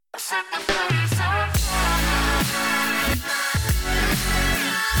Oh,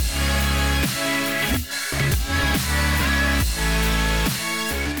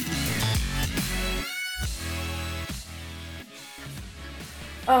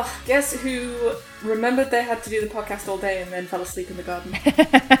 guess who remembered they had to do the podcast all day and then fell asleep in the garden?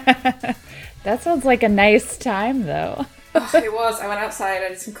 That sounds like a nice time, though. Oh, it was. I went outside, I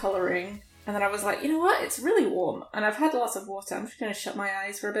did some colouring, and then I was like, you know what? It's really warm, and I've had lots of water. I'm just going to shut my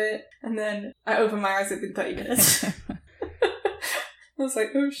eyes for a bit. And then I opened my eyes within 30 minutes. I was like,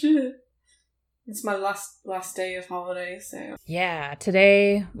 oh shit. It's my last day of holiday, so... Yeah,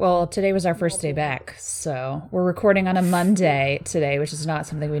 today was our first day back, so we're recording on a Monday today, which is not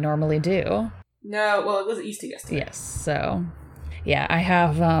something we normally do. No, well, it was Easter yesterday. Yes, so, yeah, I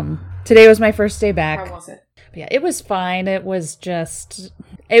have, today was my first day back. How was it? Yeah, it was fine. It was just...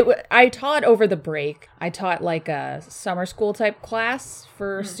 I taught over the break. I taught like a summer school type class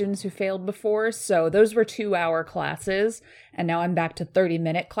for students who failed before. So those were 2-hour classes. And now I'm back to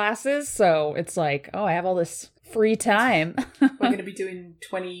 30-minute classes. So it's like, oh, I have all this free time. We're going to be doing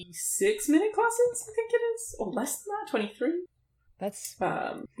 26-minute classes, I think it is. Or less than that, 23. That's...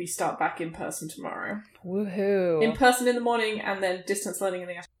 we start back in person tomorrow. Woohoo. In person in the morning and then distance learning in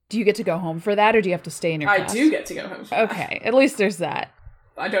the afternoon. Do you get to go home for that or do you have to stay in your class? I do get to go home for that. Okay, at least there's that.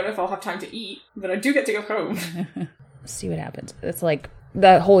 I don't know if I'll have time to eat, but I do get to go home. See what happens. It's like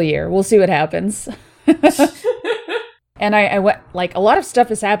the whole year. We'll see what happens. And I went, like, a lot of stuff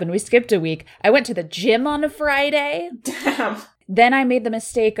has happened. We skipped a week. I went to the gym on a Friday. Damn. Then I made the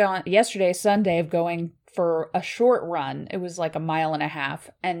mistake on yesterday, Sunday, of going for a short run. It was like 1.5 miles.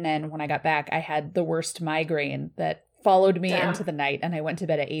 And then when I got back, I had the worst migraine that followed me into the night. And I went to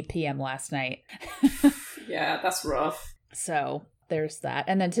bed at 8 p.m. last night. Yeah, that's rough. So there's that.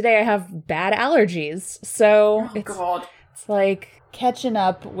 And then today I have bad allergies. So it's like catching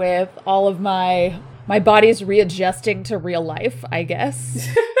up with all of my body's readjusting to real life, I guess.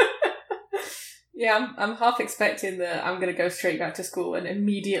 Yeah, I'm half expecting that I'm going to go straight back to school and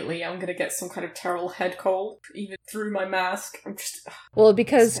immediately I'm going to get some kind of terrible head cold, even through my mask. I'm just... Well,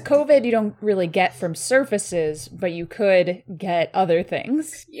 because COVID you don't really get from surfaces, but you could get other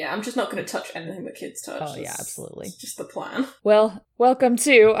things. Yeah, I'm just not going to touch anything that kids touch. Oh, yeah, absolutely. It's just the plan. Well, welcome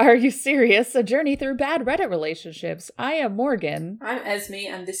to Are You Serious? A journey through bad Reddit relationships. I am Morgan. I'm Esme,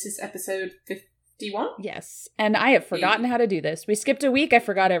 and this is episode 51? Yes, and I have forgotten how to do this. We skipped a week, I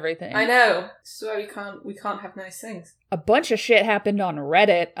forgot everything. I know. This is why we can't have nice things. A bunch of shit happened on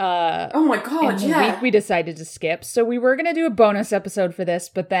Reddit. Oh my god, in the week we decided to skip. So we were going to do a bonus episode for this,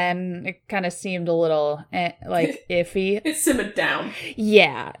 but then it kind of seemed a little, iffy. It simmered down.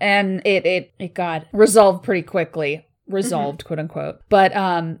 Yeah, and it got resolved pretty quickly. Resolved, quote unquote. But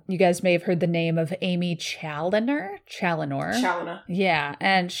you guys may have heard the name of Amy Challoner. Yeah,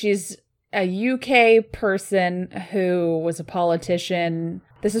 and she's a UK person who was a politician.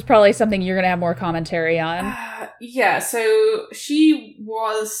 This is probably something you're going to have more commentary on. Yeah, so she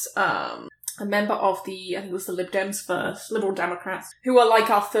was a member of I think it was the Lib Dems first, Liberal Democrats, who are like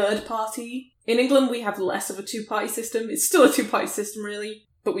our third party. In England, we have less of a two-party system. It's still a two-party system, really.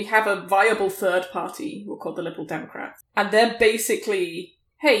 But we have a viable third party, who are called the Liberal Democrats. And they're basically...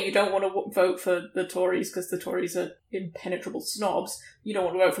 hey, you don't want to vote for the Tories because the Tories are impenetrable snobs. You don't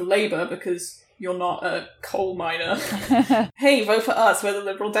want to vote for Labour because you're not a coal miner. Hey, vote for us, we're the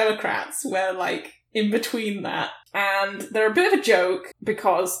Liberal Democrats. We're, like, in between that. And they're a bit of a joke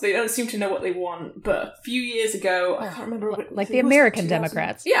because they don't seem to know what they want. But a few years ago, I can't remember... Like the American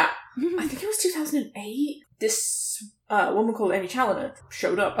Democrats. Yeah. I think it was 2008. This... woman called Amy Challoner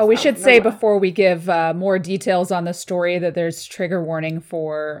showed up. Oh, we should say before we give more details on the story that there's trigger warning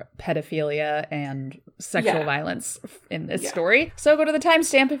for pedophilia and sexual violence in this story. So go to the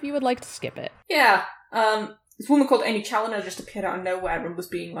timestamp if you would like to skip it. Yeah. This woman called Amy Challoner just appeared out of nowhere and was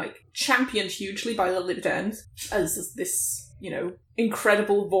being, like, championed hugely by the Lib Dems as this,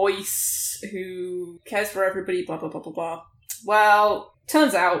 incredible voice who cares for everybody, blah, blah, blah, blah, blah. Well,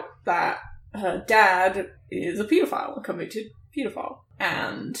 turns out that her dad is a paedophile, a convicted paedophile.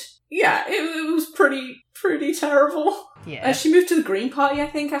 And, yeah, it was pretty terrible. Yeah. She moved to the Green Party, I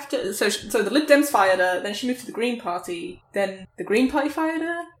think, after... So the Lib Dems fired her, then she moved to the Green Party, then the Green Party fired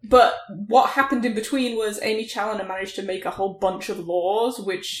her. But what happened in between was Amy Challoner managed to make a whole bunch of laws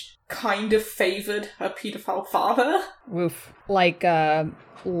which kind of favoured her paedophile father. Oof. Like,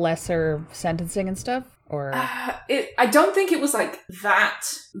 lesser sentencing and stuff? Or I don't think it was like that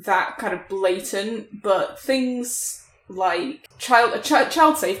kind of blatant, but things like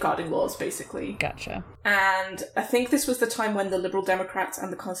child safeguarding laws, basically. Gotcha. And I think this was the time when the Liberal Democrats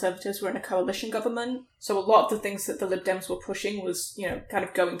and the Conservatives were in a coalition government. So a lot of the things that the Lib Dems were pushing was, kind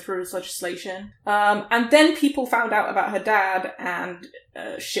of going through as legislation. And then people found out about her dad and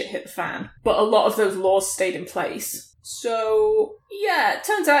shit hit the fan. But a lot of those laws stayed in place. So, yeah, it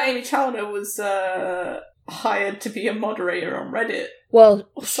turns out Amy Challoner was hired to be a moderator on Reddit. Well,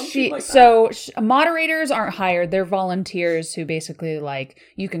 moderators aren't hired. They're volunteers who basically,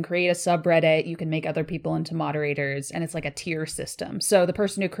 you can create a subreddit, you can make other people into moderators, and it's like a tier system. So the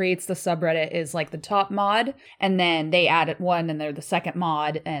person who creates the subreddit is the top mod, and then they add it one, and they're the second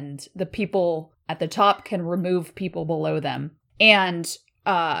mod, and the people at the top can remove people below them. And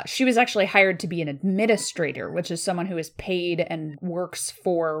she was actually hired to be an administrator, which is someone who is paid and works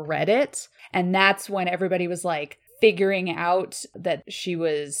for Reddit. And that's when everybody was figuring out that she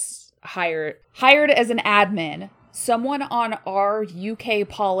was hired as an admin. Someone on our UK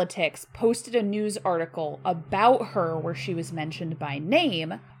Politics posted a news article about her where she was mentioned by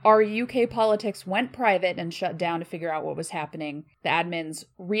name. Our UK Politics went private and shut down to figure out what was happening. The admins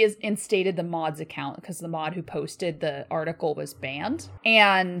reinstated the mod's account because the mod who posted the article was banned.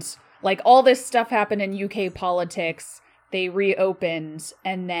 And all this stuff happened in UK Politics. They reopened,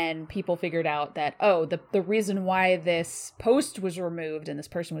 and then people figured out that, the reason why this post was removed and this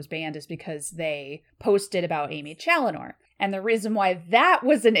person was banned is because they posted about Amy Challoner. And the reason why that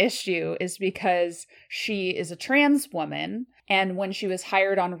was an issue is because she is a trans woman, and when she was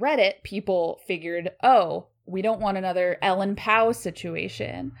hired on Reddit, people figured, we don't want another Ellen Pao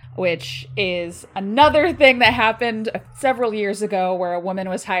situation, which is another thing that happened several years ago where a woman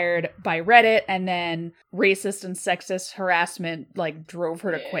was hired by Reddit and then racist and sexist harassment drove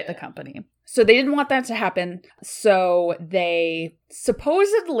her to quit the company. So they didn't want that to happen. So they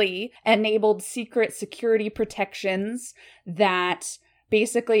supposedly enabled secret security protections that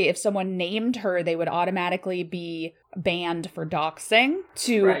basically, if someone named her, they would automatically be banned for doxing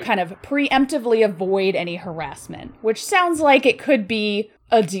to kind of preemptively avoid any harassment, which sounds like it could be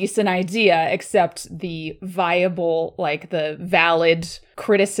a decent idea, except the the valid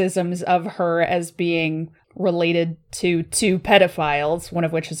criticisms of her as being related to two pedophiles, one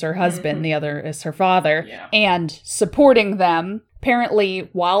of which is her husband, the other is her father, and supporting them. Apparently,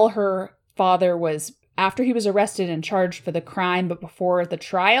 while her father was after he was arrested and charged for the crime, but before the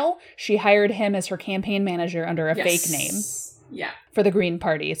trial, she hired him as her campaign manager under a fake name. Yeah. For the Green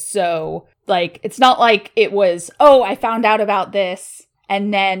Party. So, it's not like it was, I found out about this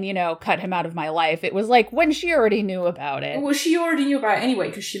and then, cut him out of my life. It was when she already knew about it. Well, she already knew about it anyway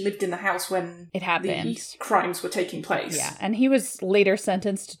because she lived in the house when it happened. The crimes were taking place. Yeah, and he was later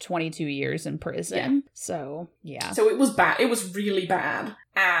sentenced to 22 years in prison. Yeah. So, yeah. So it was bad. It was really bad.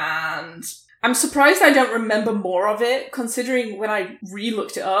 And I'm surprised I don't remember more of it, considering when I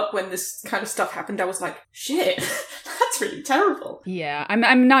re-looked it up when this kind of stuff happened, I was like, shit, that's really terrible. Yeah,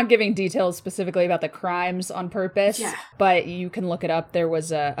 I'm not giving details specifically about the crimes on purpose, but you can look it up. There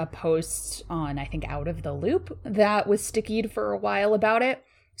was a post on, I think, Out of the Loop that was stickied for a while about it.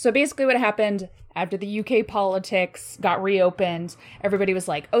 So basically what happened after the UK Politics got reopened, everybody was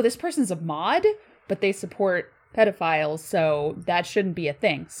like, this person's a mod, but they support pedophiles, so that shouldn't be a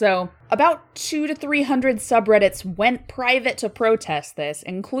thing. So about 200 to 300 subreddits went private to protest this,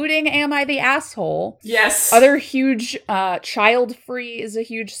 including Am I the Asshole? Yes. Other huge, Child Free is a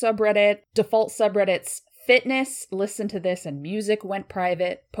huge subreddit. Default subreddits, Fitness, Listen to This, and Music went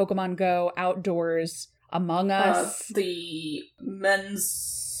private. Pokemon Go, Outdoors, Among Us. The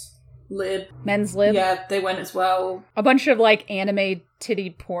Men's Lib. Yeah, they went as well. A bunch of anime titty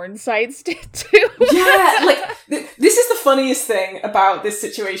porn sites did too. Yeah, this is the funniest thing about this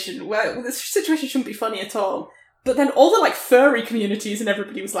situation. Well, this situation shouldn't be funny at all. But then all the furry communities and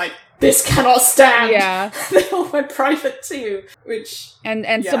everybody was like, this cannot stand. Yeah. They all went private too, which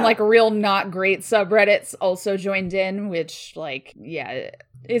and some real not great subreddits also joined in, which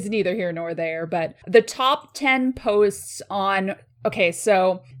is neither here nor there. But the top 10 posts on Okay,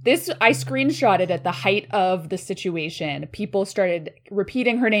 so this, I screenshotted at the height of the situation. People started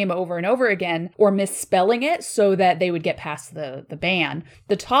repeating her name over and over again or misspelling it so that they would get past the ban.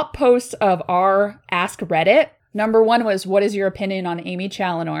 The top post of our Ask Reddit, number 1 was, what is your opinion on Amy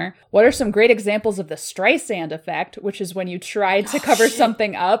Challoner? What are some great examples of the Streisand effect, which is when you try to cover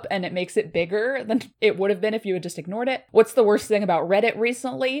something up and it makes it bigger than it would have been if you had just ignored it? What's the worst thing about Reddit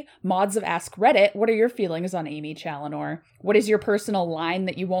recently? Mods of Ask Reddit, what are your feelings on Amy Challoner? What is your personal line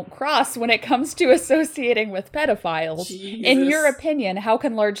that you won't cross when it comes to associating with pedophiles? Jesus. In your opinion, how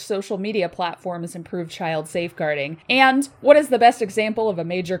can large social media platforms improve child safeguarding? And what is the best example of a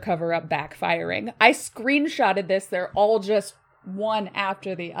major cover-up backfiring? I screenshotted started this. They're all just one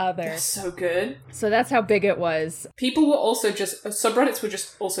after the other. They're so good. So that's how big it was. People were also just, subreddits were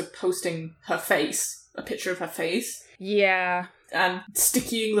just also posting her face, a picture of her face. Yeah. And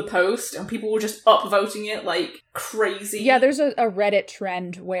stickying the post, and people were just upvoting it like crazy. Yeah, there's a Reddit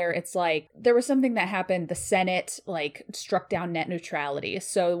trend where it's like, there was something that happened, the Senate, like, struck down net neutrality.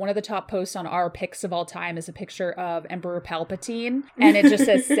 So one of the top posts on our picks of all time is a picture of Emperor Palpatine, and it just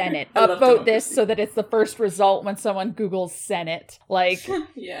says Senate. Upvote this so that it's the first result when someone Googles Senate. Like,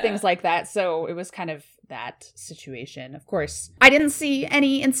 things like that. So it was kind of that situation. Of course, I didn't see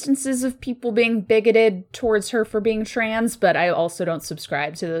any instances of people being bigoted towards her for being trans, but I also don't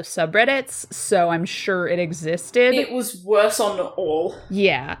subscribe to those subreddits, so I'm sure it existed. It was worse on all.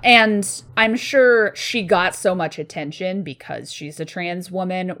 Yeah, and I'm sure she got so much attention because she's a trans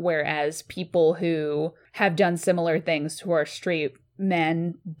woman, whereas people who have done similar things who are straight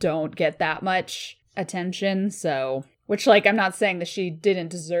men don't get that much attention, so... Which, like, I'm not saying that she didn't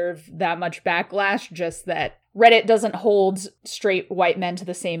deserve that much backlash, just that Reddit doesn't hold straight white men to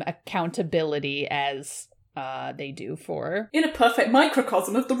the same accountability as they do for... In a perfect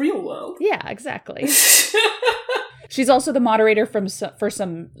microcosm of the real world. Yeah, exactly. She's also the moderator for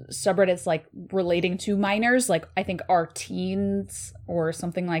some subreddits, like, relating to minors, like, I think Our Teens or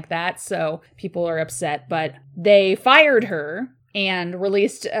something like that, so people are upset. But they fired her and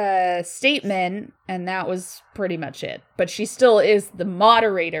released a statement, and that was pretty much it. But she still is the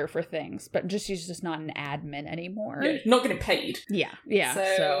moderator for things, but she's just not an admin anymore. Yeah, not getting paid. Yeah.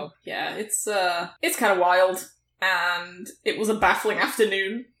 So yeah, it's kind of wild, and it was a baffling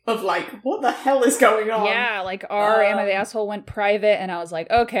afternoon of like, what the hell is going on? Yeah, like Am I the Asshole went private, and I was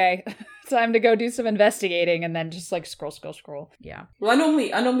like, okay, time to go do some investigating, and then just like scroll. Yeah. Well, I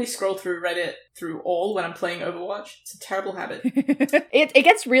normally scroll through Reddit through all when I'm playing Overwatch. It's a terrible habit. It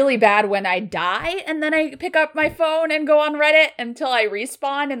gets really bad when I die, and then I pick up my phone and go on Reddit until I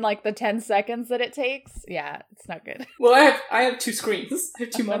respawn in like the 10 seconds that it takes. Yeah, it's not good. Well, I have two screens. I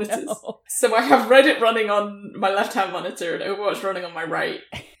have two monitors. No. So I have Reddit running on my left-hand monitor and Overwatch running on my right.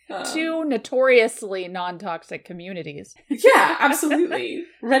 Two notoriously non-toxic communities. Yeah, absolutely.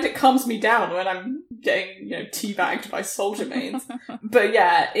 Reddit calms me down when I'm getting, teabagged by soldier mains. But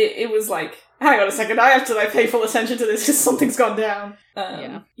yeah, it was like, hang on a second, I have to pay full attention to this because something's gone down.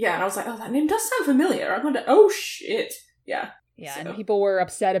 Yeah, and I was like, oh, that name does sound familiar. I wonder, oh shit. Yeah. Yeah, and people were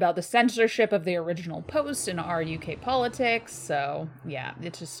upset about the censorship of the original post in our UK politics. So yeah,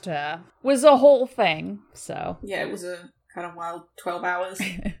 it just was a whole thing. So yeah, it was a kind of wild 12 hours.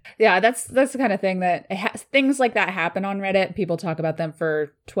 Yeah, that's the kind of thing that things like that happen on Reddit. People talk about them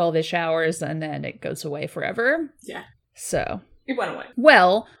for 12-ish hours and then it goes away forever. Yeah. So it went away.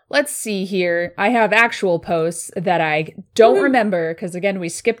 Well, let's see here. I have actual posts that I don't remember because, again, we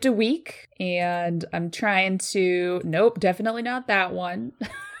skipped a week and I'm trying to... Nope, definitely not that one.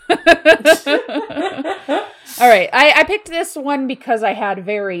 All right, I picked this one because I had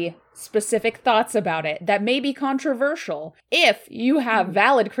very specific thoughts about it that may be controversial. If you have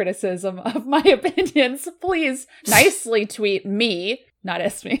valid criticism of my opinions, please nicely tweet me, not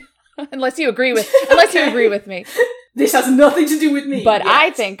me, unless you agree with me. This has nothing to do with me. But yet.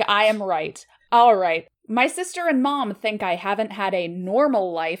 I think I am right. All right. My sister and mom think I haven't had a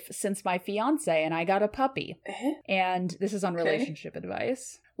normal life since my fiance and I got a puppy. And this is on relationship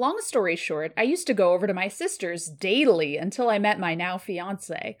advice. Long story short, I used to go over to my sister's daily until I met my now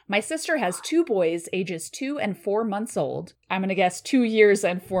fiance. My sister has 2 boys, ages 2 and 4 months old. I'm gonna guess 2 years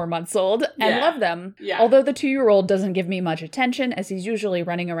and 4 months old, and love them. Yeah. Although the 2-year-old doesn't give me much attention as he's usually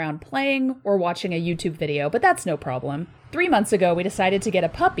running around playing or watching a YouTube video, but that's no problem. 3 months ago, we decided to get a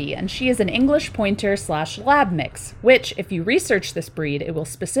puppy, and she is an English pointer / lab mix, which, if you research this breed, it will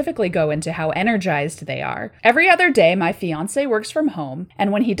specifically go into how energized they are. Every other day, my fiance works from home,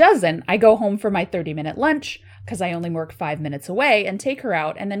 and when he doesn't, I go home for my 30-minute lunch, because I only work 5 minutes away, and take her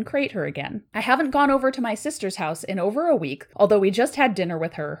out and then crate her again. I haven't gone over to my sister's house in over a week, although we just had dinner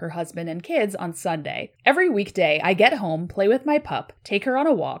with her husband, and kids on Sunday. Every weekday, I get home, play with my pup, take her on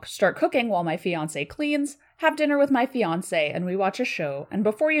a walk, start cooking while my fiance cleans, have dinner with my fiance, and we watch a show, and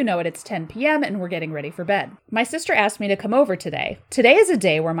before you know it, it's 10 p.m. and we're getting ready for bed. My sister asked me to come over today. Today is a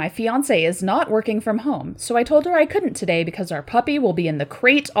day where my fiance is not working from home, so I told her I couldn't today because our puppy will be in the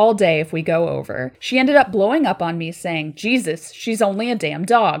crate all day if we go over. She ended up blowing up on me saying, Jesus, she's only a damn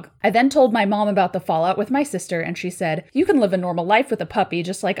dog. I then told my mom about the fallout with my sister, and she said, you can live a normal life with a puppy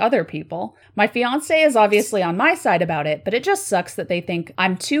just like other people. My fiance is obviously on my side about it, but it just sucks that they think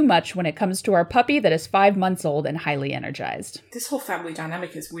I'm too much when it comes to our puppy that is 5 months old and highly energized. This whole family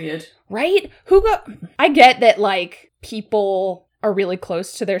dynamic is weird. Right? I get that, people are really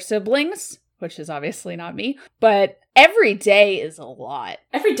close to their siblings, which is obviously not me. But every day is a lot.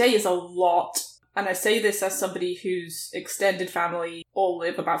 Every day is a lot. And I say this as somebody whose extended family all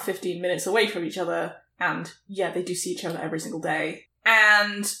live about 15 minutes away from each other. And yeah, they do see each other every single day.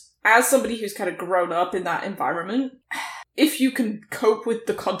 And as somebody who's kind of grown up in that environment, if you can cope with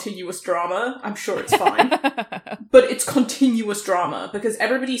the continuous drama, I'm sure it's fine. But it's continuous drama because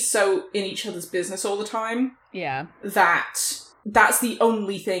everybody's so in each other's business all the time. Yeah. That's the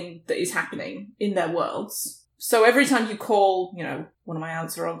only thing that is happening in their worlds. So every time you call, one of my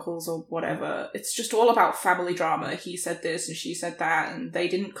aunts or uncles or whatever, it's just all about family drama. He said this and she said that and they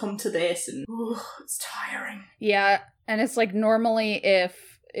didn't come to this and it's tiring. Yeah, and it's like normally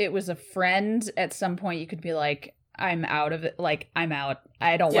if it was a friend, at some point you could be like, I'm out of it. Like, I'm out.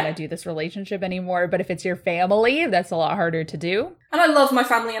 I don't want to do this relationship anymore. But if it's your family, that's a lot harder to do. And I love my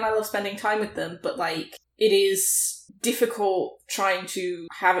family and I love spending time with them. But, like, it is difficult trying to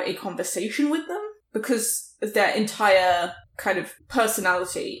have a conversation with them because their entire kind of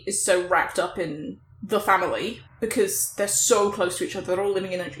personality is so wrapped up in the family because they're so close to each other. They're all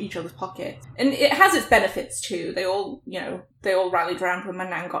living in each other's pocket. And it has its benefits too. They all, they all rallied around when my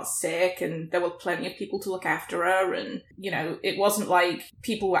nan got sick and there were plenty of people to look after her. And, it wasn't like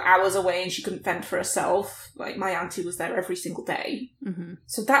people were hours away and she couldn't fend for herself. Like, my auntie was there every single day. Mm-hmm.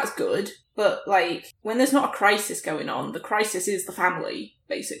 So that's good. But, like, when there's not a crisis going on, the crisis is the family,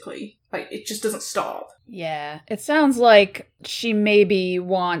 basically. Like, it just doesn't stop. Yeah. It sounds like she maybe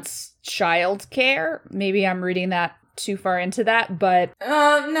wants childcare. Maybe I'm reading that too far into that, but...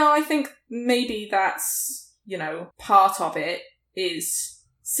 No, I think maybe that's, part of it is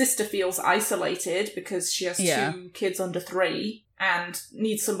sister feels isolated because she has 2 kids under 3 and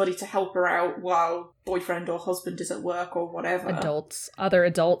needs somebody to help her out while boyfriend or husband is at work or whatever. Other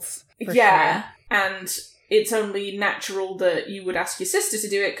adults. Yeah, sure. And it's only natural that you would ask your sister to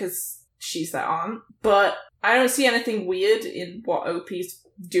do it because she's their aunt. But I don't see anything weird in what OP's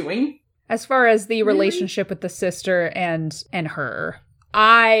doing. As far as the relationship with the sister and her,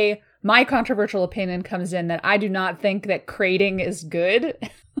 my controversial opinion comes in that I do not think that crating is good.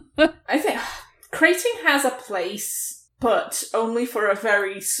 I think crating has a place, but only for a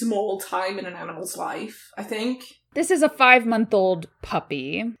very small time in an animal's life, I think. This is a 5-month-old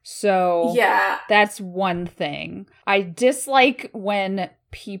puppy, so yeah, that's one thing. I dislike when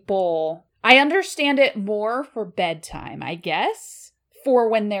people... I understand it more for bedtime, I guess, for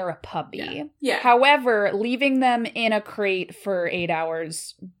when they're a puppy. Yeah. However, leaving them in a crate for 8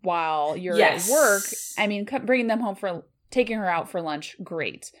 hours while you're at work, I mean, bringing them home taking her out for lunch,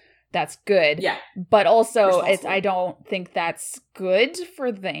 great. That's good. Yeah. But also, I don't think that's good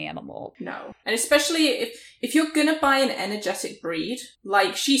for the animal. No. And especially if you're going to buy an energetic breed,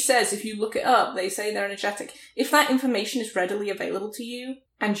 like she says, if you look it up, they say they're energetic. If that information is readily available to you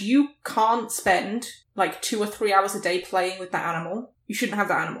and you can't spend like 2 or 3 hours a day playing with that animal, you shouldn't have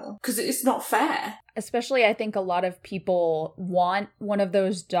that animal because it's not fair. Especially, I think a lot of people want one of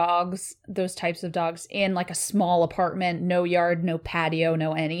those dogs, those types of dogs, in like a small apartment, no yard, no patio,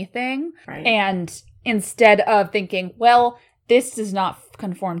 no anything. Right. And instead of thinking, well, this does not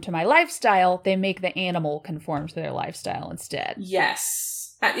conform to my lifestyle, they make the animal conform to their lifestyle instead.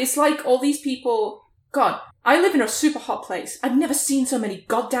 Yes. It's like all these people... God, I live in a super hot place. I've never seen so many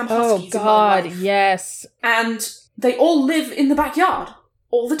goddamn huskies in my life. Yes. And they all live in the backyard.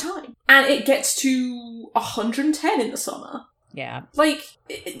 All the time. And it gets to 110 in the summer. Yeah. Like,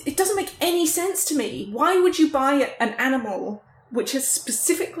 it doesn't make any sense to me. Why would you buy an animal which has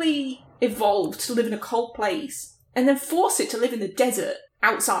specifically evolved to live in a cold place and then force it to live in the desert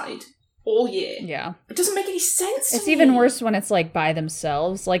outside all year? Yeah. It doesn't make any sense to me. It's even worse when it's like by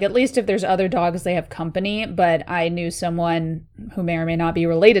themselves. Like, at least if there's other dogs, they have company. But I knew someone who may or may not be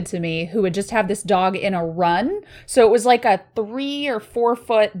related to me who would just have this dog in a run. So it was like a 3 or 4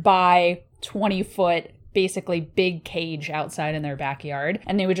 foot by 20 foot, basically big cage outside in their backyard.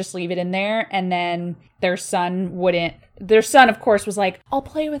 And they would just leave it in there. And then their son, of course, was like, I'll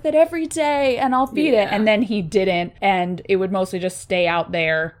play with it every day and I'll feed it. And then he didn't. And it would mostly just stay out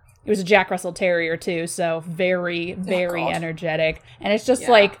there. It was a Jack Russell Terrier, too, so very, very energetic. And it's just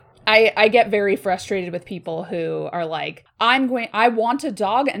like, I get very frustrated with people who are like, I want a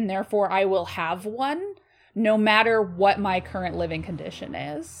dog, and therefore I will have one, no matter what my current living condition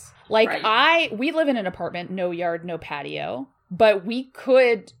is. Like, we live in an apartment, no yard, no patio. But we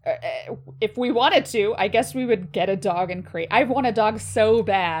could, if we wanted to, I guess we would get a dog and crate. I want a dog so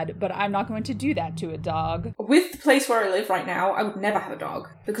bad, but I'm not going to do that to a dog. With the place where I live right now, I would never have a dog.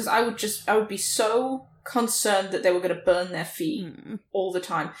 Because I would be so concerned that they were going to burn their feet all the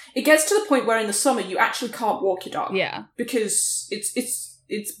time. It gets to the point where in the summer, you actually can't walk your dog. Yeah. Because it's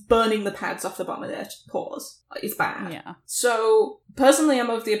it's burning the pads off the bottom of their paws. It's bad. Yeah. So, personally, I'm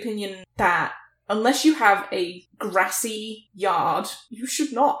of the opinion that unless you have a grassy yard, you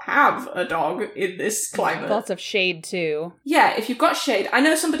should not have a dog in this climate. Lots of shade, too. Yeah, if you've got shade. I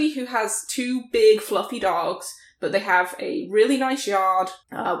know somebody who has 2 big, fluffy dogs, but they have a really nice yard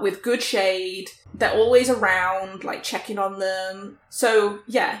with good shade. They're always around, like, checking on them. So,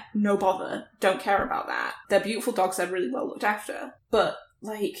 yeah, no bother. Don't care about that. They're beautiful dogs. They're really well looked after. But,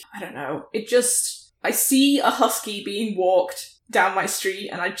 like, I don't know. I see a husky being walked down my street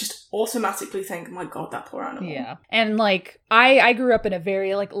and I just automatically think, my God, that poor animal. Yeah. And, like, I grew up in a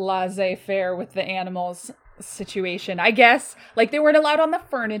very, like, laissez-faire with the animals situation, I guess. Like, they weren't allowed on the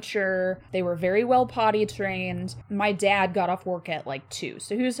furniture. They were very well potty trained. My dad got off work at, like, 2.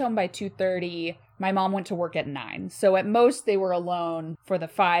 So he was home by 2:30. My mom went to work at 9. So at most, they were alone for the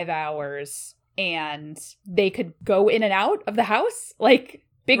 5 hours. And they could go in and out of the house. Like,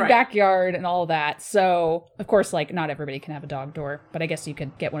 big backyard and all that. So, of course, like, not everybody can have a dog door, but I guess you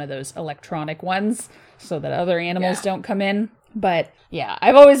could get one of those electronic ones so that other animals don't come in. But, yeah,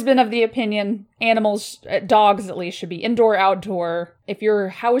 I've always been of the opinion animals, dogs at least, should be indoor, outdoor. If your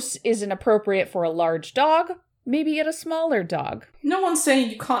house isn't appropriate for a large dog, maybe get a smaller dog. No one's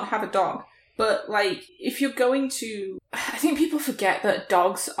saying you can't have a dog, but, like, if you're going to... I think people forget that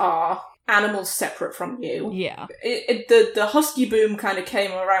dogs are animals separate from you. Yeah. The husky boom kind of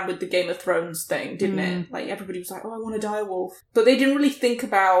came around with the Game of Thrones thing, didn't it? Like, everybody was like, oh, I want a dire wolf. But they didn't really think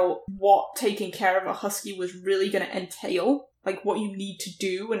about what taking care of a husky was really going to entail. Like, what you need to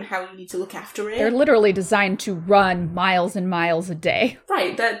do and how you need to look after it. They're literally designed to run miles and miles a day.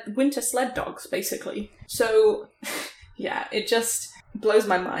 Right, they're winter sled dogs, basically. So, yeah, it just blows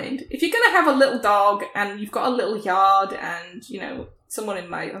my mind. If you're going to have a little dog and you've got a little yard and, you know, someone in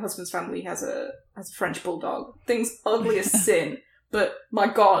my husband's family has a French bulldog, thing's ugly as sin, but my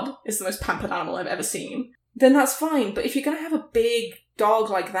God, it's the most pampered animal I've ever seen, then that's fine. But if you're going to have a big dog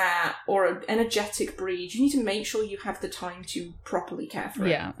like that or an energetic breed, you need to make sure you have the time to properly care for it.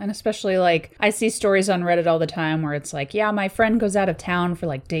 Yeah, and especially, like, I see stories on Reddit all the time where it's like, yeah, my friend goes out of town for,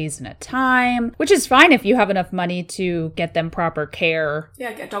 like, days at a time, which is fine if you have enough money to get them proper care.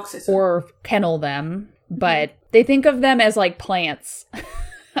 Yeah, get a dog sitter. Or kennel them, but they think of them as, like, plants.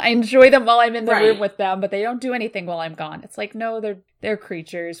 I enjoy them while I'm in the room with them, but they don't do anything while I'm gone. It's like, no, they're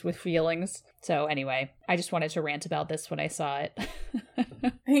creatures with feelings. So anyway, I just wanted to rant about this when I saw it.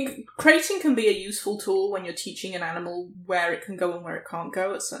 I think crating can be a useful tool when you're teaching an animal where it can go and where it can't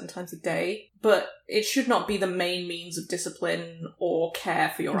go at certain times of day, but it should not be the main means of discipline or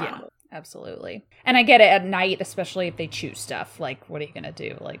care for your animal. Absolutely. And I get it at night, especially if they chew stuff. Like, what are you going to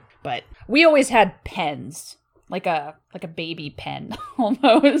do? Like, but we always had pens. Like a baby pen,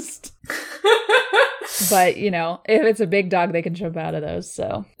 almost. But, you know, if it's a big dog, they can jump out of those,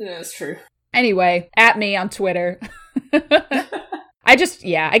 so. Yeah, that's true. Anyway, at me on Twitter. I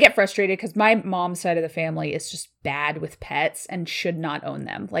get frustrated because my mom's side of the family is just bad with pets and should not own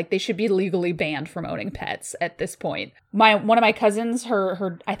them. Like, they should be legally banned from owning pets at this point. One of my cousins,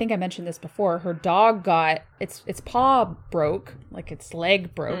 her I think I mentioned this before, her dog got, its paw broke, like its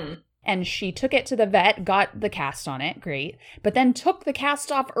leg broke. And she took it to the vet, got the cast on it, great, but then took the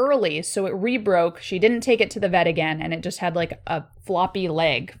cast off early, so it rebroke. She didn't take it to the vet again, and it just had like a floppy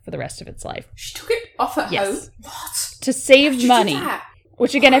leg for the rest of its life. She took it off at home? What? To save money.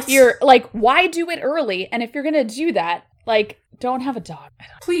 Which again, if you're like, why do it early? And if you're going to do that, like, don't have a dog.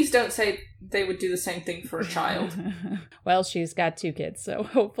 Please don't say they would do the same thing for a child. Well, she's got 2 kids, so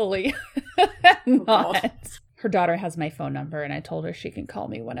hopefully not. God. Her daughter has my phone number, and I told her she can call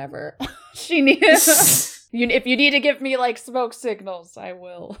me whenever she needs. If you need to give me, like, smoke signals, I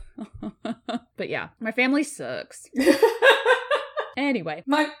will. But yeah, my family sucks. Anyway.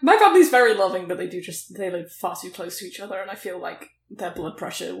 My family's very loving, but they live far too close to each other, and I feel like their blood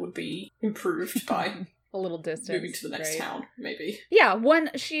pressure would be improved by a little distance. Moving to the next town, maybe. Yeah,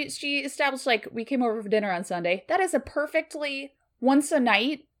 she established, like, we came over for dinner on Sunday. That is a perfectly once a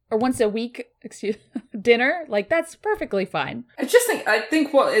night or once a week, dinner. Like, that's perfectly fine. I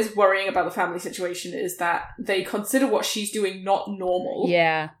think what is worrying about the family situation is that they consider what she's doing not normal.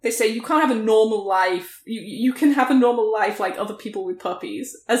 Yeah. They say you can't have a normal life. You can have a normal life like other people with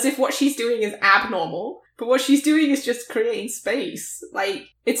puppies. As if what she's doing is abnormal. But what she's doing is just creating space. Like,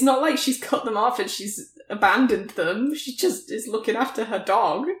 it's not like she's cut them off and she's abandoned them. She just is looking after her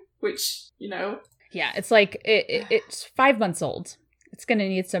dog, which, you know. Yeah, it's like, it's 5 months old. It's going to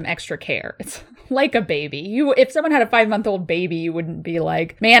need some extra care. It's like a baby. If someone had a 5-month-old baby, you wouldn't be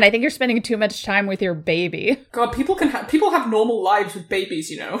like, man, I think you're spending too much time with your baby. God, people have normal lives with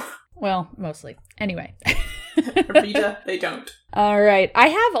babies, you know. Well, mostly. Anyway. Rita, they don't. All right. I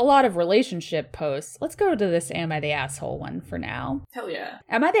have a lot of relationship posts. Let's go to this Am I the Asshole one for now. Hell yeah.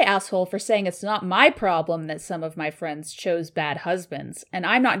 Am I the asshole for saying it's not my problem that some of my friends chose bad husbands, and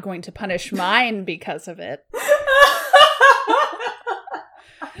I'm not going to punish mine because of it?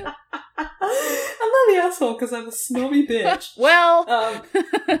 I'm not the asshole because I'm a snobby bitch. Well,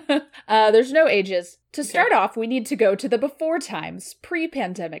 there's no ages. To start off, we need to go to the before times,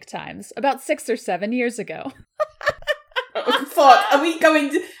 pre-pandemic times, about 6 or 7 years ago. Oh, fuck, are we going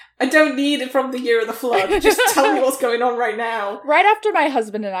to... I don't need it from the year of the flood. Just tell me what's going on right now. Right after my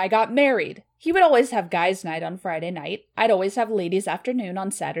husband and I got married, he would always have guys' night on Friday night. I'd always have ladies' afternoon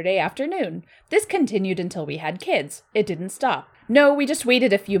on Saturday afternoon. This continued until we had kids. It didn't stop. No, we just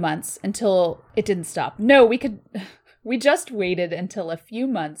waited a few months until it didn't stop. No, we just waited until a few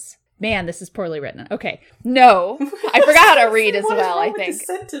months. Man, this is poorly written. Okay. No, I forgot how to read as well, I think. What is this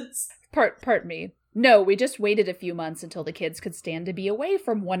sentence? Part me. No, we just waited a few months until the kids could stand to be away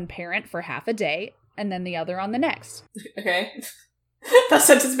from one parent for half a day, and then the other on the next. Okay. That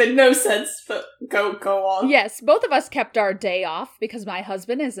sentence made no sense, but go on. Yes, both of us kept our day off because my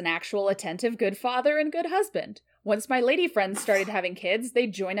husband is an actual attentive good father and good husband. Once my lady friends started having kids,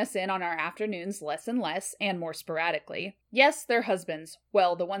 they'd join us in on our afternoons less and less, and more sporadically. Yes, their husbands,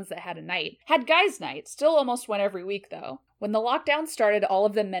 well, the ones that had a night, had guys' night, still almost went every week though. When the lockdown started, all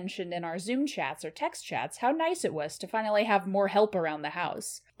of them mentioned in our Zoom chats or text chats how nice it was to finally have more help around the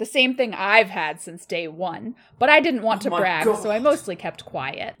house. The same thing I've had since day one, but I didn't want to brag, so I mostly kept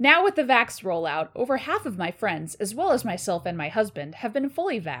quiet. Now with the vax rollout, over half of my friends, as well as myself and my husband, have been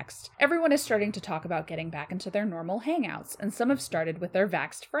fully vaxxed. Everyone is starting to talk about getting back into their normal hangouts, and some have started with their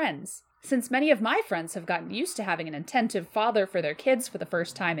vaxxed friends. Since many of my friends have gotten used to having an attentive father for their kids for the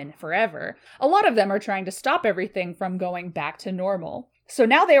first time in forever, a lot of them are trying to stop everything from going back to normal. So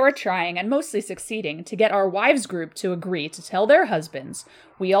now they were trying, and mostly succeeding, to get our wives group to agree to tell their husbands,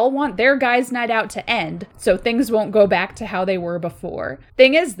 we all want their guys' night out to end, so things won't go back to how they were before.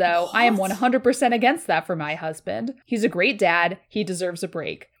 Thing is, though, I am 100% against that for my husband. He's a great dad, he deserves a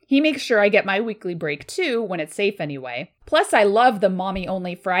break. He makes sure I get my weekly break too, when it's safe anyway. Plus, I love the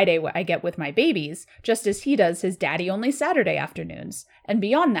mommy-only Friday I get with my babies, just as he does his daddy-only Saturday afternoons. And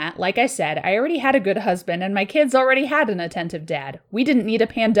beyond that, like I said, I already had a good husband and my kids already had an attentive dad. We didn't need a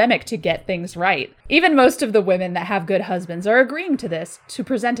pandemic to get things right. Even most of the women that have good husbands are agreeing to this, to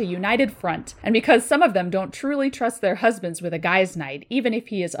present a united front. And because some of them don't truly trust their husbands with a guy's night, even if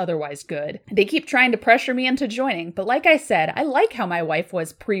he is otherwise good, they keep trying to pressure me into joining. But like I said, I like how my wife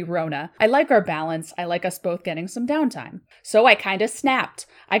was pre-Rona. I like our balance. I like us both getting some downtime. So I kinda snapped.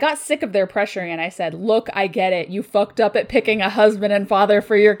 I got sick of their pressuring and I said, look, I get it. You fucked up at picking a husband and father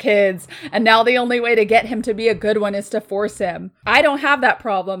for your kids. And now the only way to get him to be a good one is to force him. I don't have that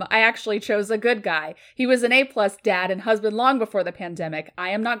problem. I actually chose a good guy. He was an A+ dad and husband long before the pandemic. I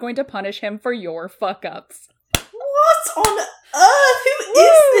am not going to punish him for your fuck-ups. What on earth? Who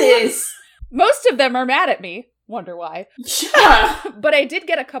is this? Most of them are mad at me. Wonder why. Yeah. But I did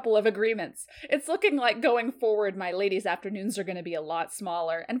get a couple of agreements. It's looking like going forward, my ladies' afternoons are going to be a lot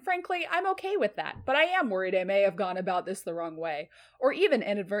smaller, and frankly, I'm okay with that, but I am worried I may have gone about this the wrong way, or even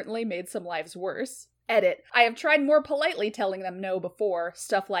inadvertently made some lives worse. Edit. I have tried more politely telling them no before,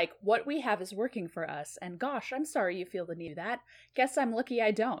 stuff like, what we have is working for us, and gosh, I'm sorry you feel the need of that. Guess I'm lucky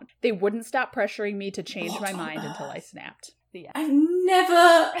I don't. They wouldn't stop pressuring me to change my mind until I snapped. Yeah. I've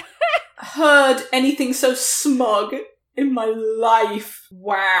never heard anything so smug in my life.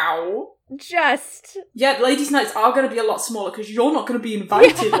 Wow. Just. Yeah, ladies' nights are going to be a lot smaller because you're not going to be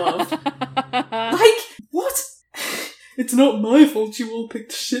invited, love. Like, what? It's not my fault you all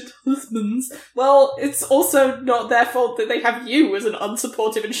picked shit husbands. Well, it's also not their fault that they have you as an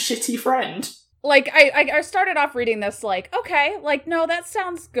unsupportive and shitty friend. Like, I started off reading this like, okay, like, no, that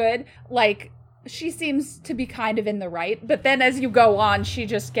sounds good. Like, she seems to be kind of in the right, but then as you go on, she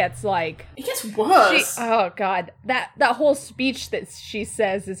just gets like... It gets worse. Oh, God. That whole speech that she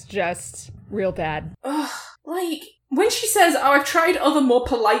says is just real bad. Ugh, like, when she says, oh, I've tried other more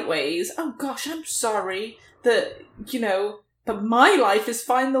polite ways, oh gosh, I'm sorry that, but my life is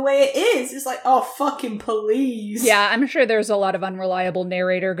fine the way it is. It's like, oh, fucking please. Yeah, I'm sure there's a lot of unreliable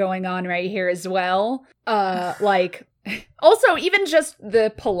narrator going on right here as well. Also, even just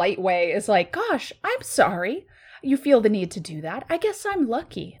the polite way is like, gosh, I'm sorry you feel the need to do that. I guess I'm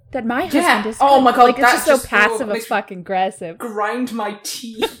lucky that my husband is... Oh my God, like, it's just so passive and fucking aggressive. Grind my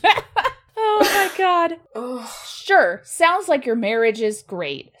teeth. Oh my God. Ugh. Sure, sounds like your marriage is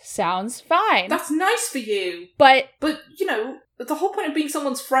great. Sounds fine. That's nice for you. But, the whole point of being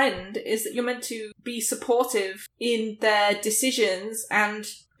someone's friend is that you're meant to be supportive in their decisions and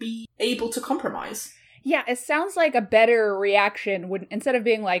be able to compromise. Yeah, it sounds like a better reaction would, instead of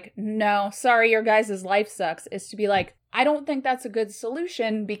being like, no, sorry, your guys' life sucks, is to be like, I don't think that's a good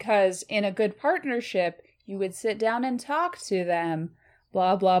solution because in a good partnership, you would sit down and talk to them,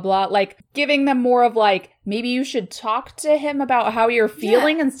 blah, blah, blah. Like, giving them more of like, maybe you should talk to him about how you're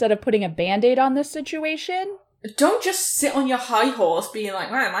feeling instead of putting a Band-Aid on this situation. Don't just sit on your high horse being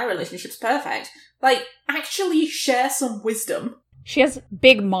like, man, my relationship's perfect. Like, actually share some wisdom. She has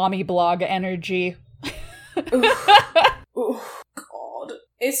big mommy blog energy. Oh, God.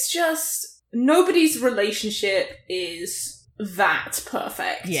 It's just... Nobody's relationship is that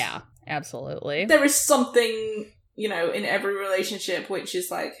perfect. Yeah, absolutely. There is something, in every relationship which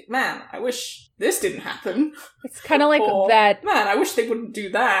is like, man, I wish this didn't happen. It's kind of like that. Man, I wish they wouldn't do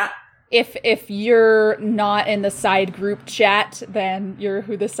that. If you're not in the side group chat, then you're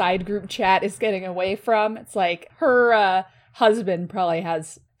who the side group chat is getting away from. It's like her husband probably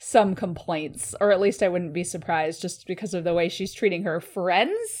has some complaints, or at least I wouldn't be surprised just because of the way she's treating her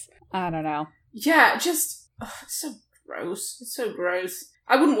friends. I don't know. Yeah, just... it's so gross. It's so gross.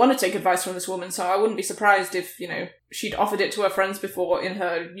 I wouldn't want to take advice from this woman, so I wouldn't be surprised if, she'd offered it to her friends before in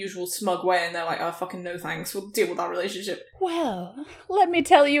her usual smug way, and they're like, oh, fucking no thanks, we'll deal with our relationship. Well, let me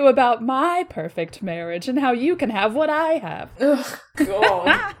tell you about my perfect marriage and how you can have what I have. Ugh,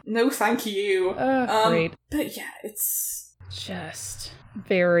 God. No thank you. Great. But yeah, it's... just...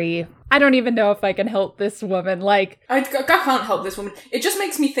 very... I don't even know if I can help this woman, like... I can't help this woman. It just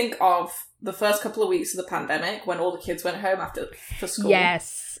makes me think of the first couple of weeks of the pandemic when all the kids went home for school.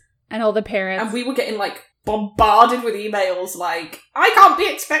 Yes. And all the parents... And we were getting, bombarded with emails like, I can't be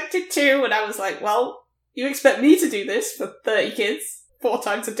expected to! And I was like, well, you expect me to do this for 30 kids 4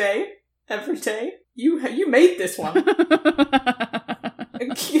 times a day, every day? You made this one.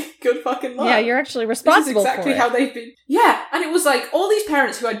 Good fucking luck. Yeah, you're actually responsible for it. This is exactly how they've been. Yeah, and it was like all these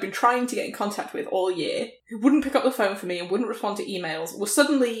parents who I'd been trying to get in contact with all year, who wouldn't pick up the phone for me and wouldn't respond to emails, were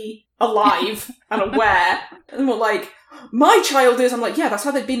suddenly alive and aware, and were like, my child is... I'm like, yeah, that's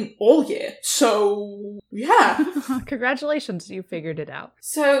how they've been all year. So, yeah. Congratulations, you figured it out.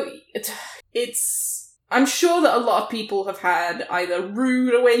 So, it's... I'm sure that a lot of people have had either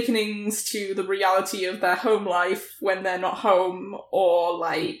rude awakenings to the reality of their home life when they're not home, or,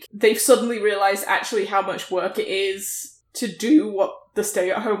 they've suddenly realised actually how much work it is to do what the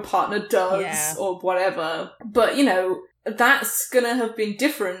stay-at-home partner does, or whatever. But, that's gonna have been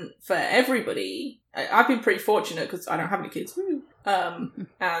different for everybody. I've been pretty fortunate because I don't have any kids.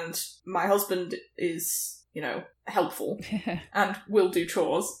 And my husband is... helpful and will do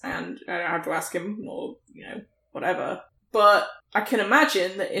chores, and I don't have to ask him or, whatever. But I can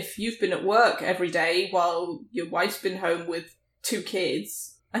imagine that if you've been at work every day while your wife's been home with 2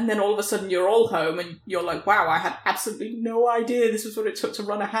 kids, and then all of a sudden you're all home and you're like, wow, I had absolutely no idea this was what it took to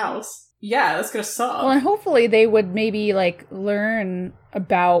run a house. Yeah, that's gonna suck. Well, and hopefully they would maybe, learn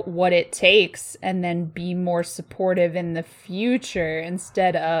about what it takes and then be more supportive in the future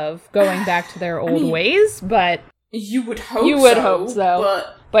instead of going back to their old ways, but... You would hope so.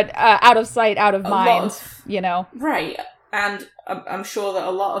 But out of sight, out of mind, Right. And I'm sure that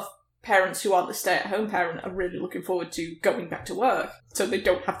a lot of parents who aren't the stay-at-home parent are really looking forward to going back to work so they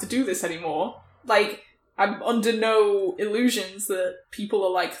don't have to do this anymore. I'm under no illusions that people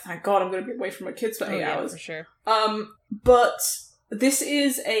are like, thank God I'm going to be away from my kids for 8 hours. For sure. But this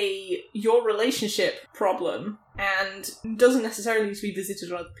is your relationship problem and doesn't necessarily need to be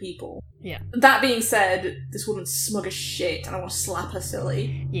visited on other people. Yeah. That being said, this woman's smug as shit and I want to slap her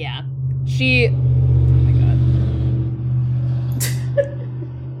silly. Yeah. She... Oh my God.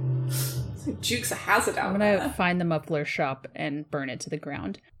 Duke's a hazard out I'm there. gonna find the muffler shop and burn it to the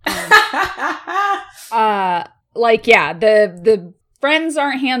ground. The friends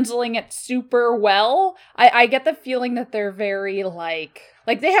aren't handling it super well. I get the feeling that they're very like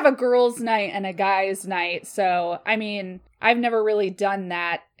they have a girls' night and a guys' night. So, I mean, I've never really done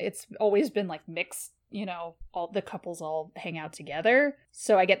that. It's always been mixed, all the couples all hang out together.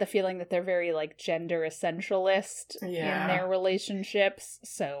 So I get the feeling that they're very gender essentialist in their relationships.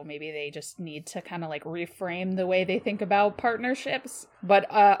 So maybe they just need to kind of reframe the way they think about partnerships.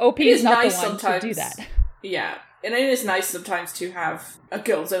 But OP is not the one to do that. Yeah. And it is nice sometimes to have a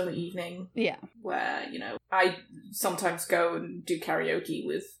girls-only evening. Yeah. Where, I sometimes go and do karaoke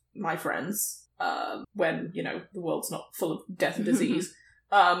with my friends when, the world's not full of death and disease.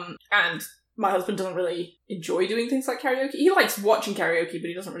 And my husband doesn't really enjoy doing things like karaoke. He likes watching karaoke, but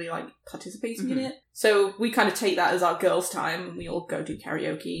he doesn't really like participating in it. So we kind of take that as our girls' time, and we all go do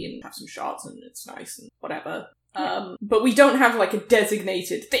karaoke and have some shots, and it's nice and whatever. But we don't have like a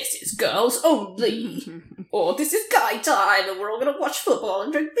designated, this is girls only, or this is guy time and we're all gonna watch football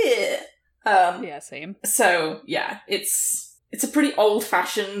and drink beer. Yeah, same. So, yeah, it's a pretty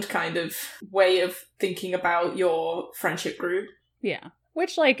old-fashioned kind of way of thinking about your friendship group. Yeah.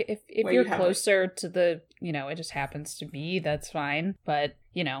 Which, like, if you're closer to the, it just happens to be, that's fine. But,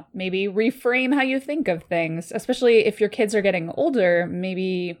 maybe reframe how you think of things. Especially if your kids are getting older,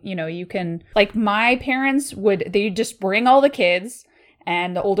 maybe, you can... Like, my parents they just bring all the kids,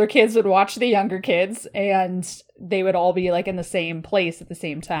 and the older kids would watch the younger kids, and they would all be, like, in the same place at the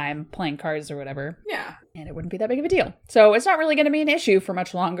same time, playing cards or whatever. Yeah. And it wouldn't be that big of a deal. So it's not really going to be an issue for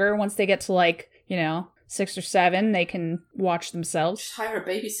much longer. Once they get to, like, 6 or 7, they can watch themselves. Just hire a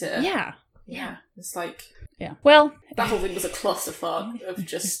babysitter. Yeah. It's like... Yeah. Well... That whole thing was a clusterfuck of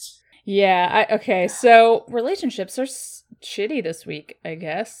just... Yeah, okay. So relationships are shitty this week, I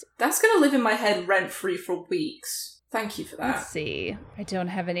guess. That's gonna live in my head rent-free for weeks. Thank you for that. Let's see. I don't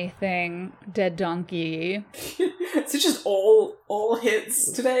have anything. Dead donkey. Is it just all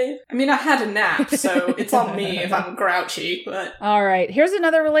hits today? I mean, I had a nap, so it's on me if I'm grouchy, but... All right, here's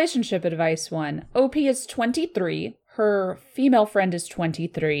another relationship advice one. OP is 23. Her female friend is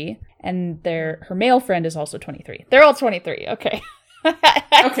 23. And her male friend is also 23. They're all 23. Okay.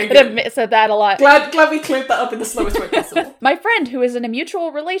 Okay, could have said that a lot. Glad we cleared that up in the slowest way possible. My friend who is in a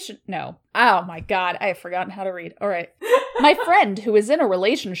mutual relation... No. Oh my god, I have forgotten how to read. All right. My friend who is in a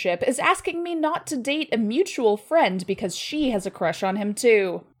relationship is asking me not to date a mutual friend because she has a crush on him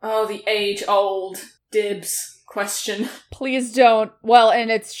too. Oh, the age-old dibs question. Please don't. Well,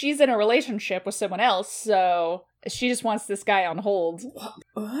 and she's in a relationship with someone else, so she just wants this guy on hold.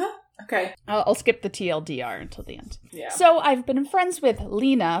 What? Okay. I'll skip the TLDR until the end. Yeah. So I've been friends with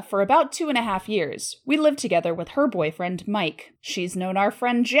Lena for about 2.5 years. We live together with her boyfriend, Mike. She's known our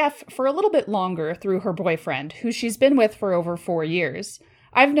friend Jeff for a little bit longer through her boyfriend, who she's been with for over 4 years.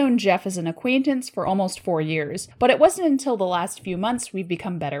 I've known Jeff as an acquaintance for almost 4 years, but it wasn't until the last few months we've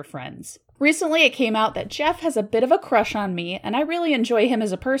become better friends. Recently, it came out that Jeff has a bit of a crush on me, and I really enjoy him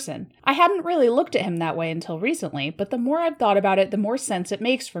as a person. I hadn't really looked at him that way until recently, but the more I've thought about it, the more sense it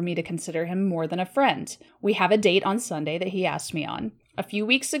makes for me to consider him more than a friend. We have a date on Sunday that he asked me on. A few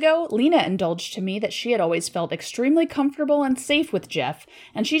weeks ago, Lena indulged to me that she had always felt extremely comfortable and safe with Jeff,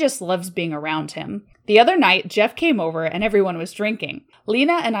 and she just loves being around him. The other night, Jeff came over and everyone was drinking.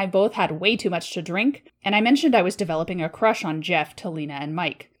 Lena and I both had way too much to drink, and I mentioned I was developing a crush on Jeff to Lena and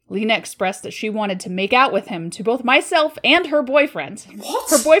Mike. Lena expressed that she wanted to make out with him to both myself and her boyfriend. What?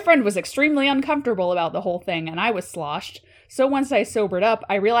 Her boyfriend was extremely uncomfortable about the whole thing, and I was sloshed. So once I sobered up,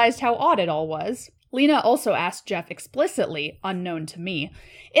 I realized how odd it all was. Lena also asked Jeff explicitly, unknown to me,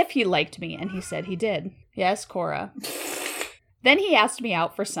 if he liked me, and he said he did. Yes, Cora. Then he asked me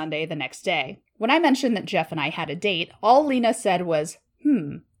out for Sunday the next day. When I mentioned that Jeff and I had a date, all Lena said was,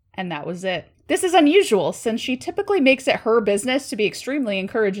 and that was it. This is unusual, since she typically makes it her business to be extremely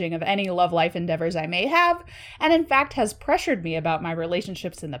encouraging of any love life endeavors I may have, and in fact has pressured me about my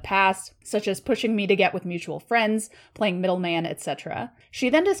relationships in the past, such as pushing me to get with mutual friends, playing middleman, etc. She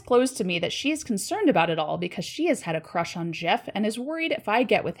then disclosed to me that she is concerned about it all because she has had a crush on Jeff and is worried if I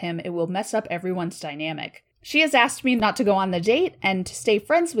get with him it will mess up everyone's dynamic. She has asked me not to go on the date and to stay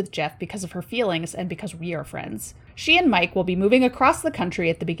friends with Jeff because of her feelings and because we are friends. She and Mike will be moving across the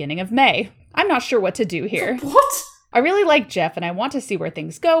country at the beginning of May. I'm not sure what to do here. What? I really like Jeff and I want to see where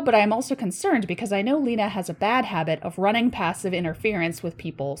things go, but I am also concerned because I know Lena has a bad habit of running passive interference with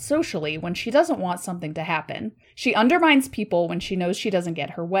people socially when she doesn't want something to happen. She undermines people when she knows she doesn't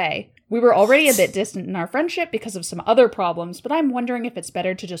get her way. We were already a bit distant in our friendship because of some other problems, but I'm wondering if it's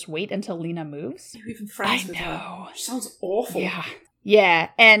better to just wait until Lena moves. You're even friends with her. She sounds awful. Yeah,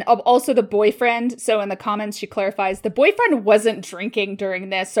 and also the boyfriend, so in the comments she clarifies, the boyfriend wasn't drinking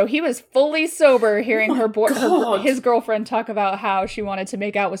during this, so he was fully sober hearing his girlfriend talk about how she wanted to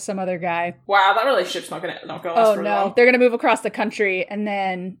make out with some other guy. Wow, that relationship's not going to last for long. No, they're going to move across the country, and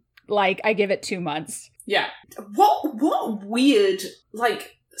then, I give it 2 months. Yeah. What weird,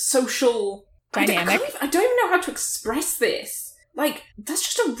 social... dynamic? I don't even know how to express this. That's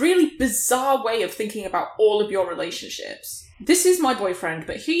just a really bizarre way of thinking about all of your relationships. This is my boyfriend,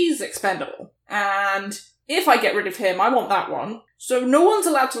 but he's expendable. And if I get rid of him, I want that one. So no one's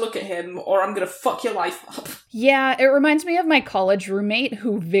allowed to look at him, or I'm gonna fuck your life up. Yeah, it reminds me of my college roommate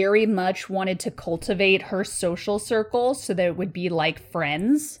who very much wanted to cultivate her social circle so that it would be like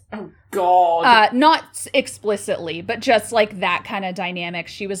friends. Oh, God. Not explicitly, but just that kind of dynamic.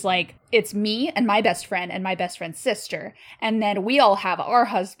 She was like, it's me and my best friend's sister. And then we all have our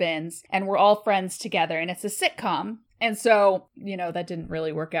husbands, and we're all friends together, and it's a sitcom. And so, that didn't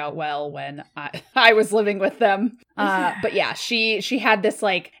really work out well when I was living with them. But yeah, she had this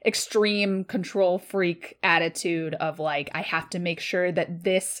like extreme control freak attitude of like, I have to make sure that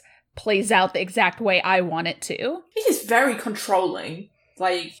this plays out the exact way I want it to. He is very controlling.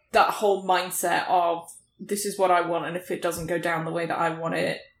 Like, that whole mindset of, this is what I want, and if it doesn't go down the way that I want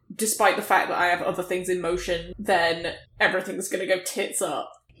it, despite the fact that I have other things in motion, then everything's gonna go tits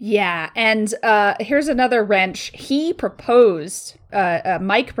up. Yeah, and here's another wrench. He proposed,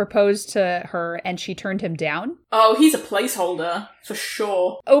 Mike proposed to her, and she turned him down. Oh, he's a placeholder, for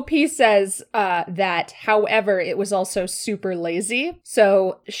sure. OP says that, however, it was also super lazy.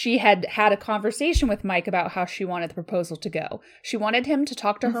 So she had a conversation with Mike about how she wanted the proposal to go. She wanted him to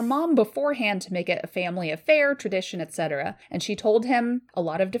talk to her mom beforehand to make it a family affair, tradition, etc. And she told him a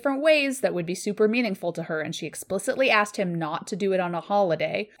lot of different ways that would be super meaningful to her, and she explicitly asked him not to do it on a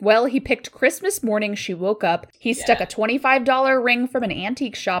holiday. Well, he picked Christmas morning. She woke up. He stuck a $25 ring from an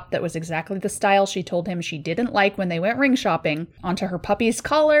antique shop that was exactly the style she told him she didn't like when they went ring shopping onto her puppy's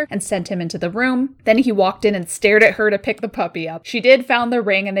collar and sent him into the room. Then he walked in and stared at her to pick the puppy up. She did found the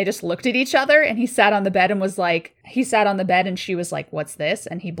ring and they just looked at each other, and he sat on the bed and she was like, "What's this?"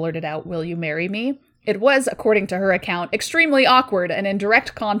 And he blurted out, "Will you marry me?" It was, according to her account, extremely awkward and in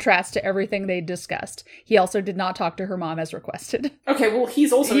direct contrast to everything they'd discussed. He also did not talk to her mom as requested. Okay, well,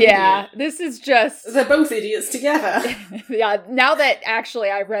 he's also an idiot. This is just... They're both idiots together. Yeah, now that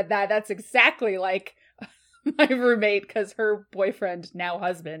actually I read that, that's exactly like my roommate, because her boyfriend, now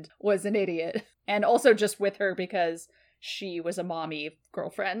husband, was an idiot. And also just with her because she was a mommy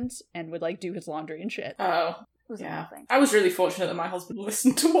girlfriend and would, like, do his laundry and shit. Oh. Yeah, I was really fortunate that my husband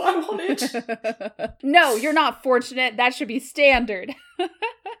listened to what I wanted. No, you're not fortunate. That should be standard.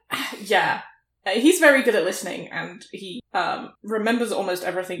 Yeah. He's very good at listening, and he remembers almost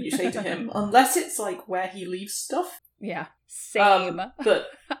everything you say to him, unless it's, like, where he leaves stuff. Yeah, same. But,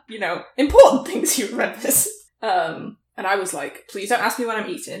 important things he remembers. And I was like, please don't ask me when I'm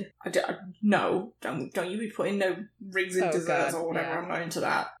eating. No, don't you be putting no rings in desserts or whatever. Yeah. I'm not into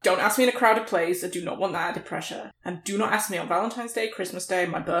that. Don't ask me in a crowded place. I do not want that added pressure. And do not ask me on Valentine's Day, Christmas Day,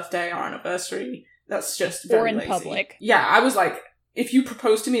 my birthday, our anniversary. That's just very lazy. Or in public. Yeah, I was like, if you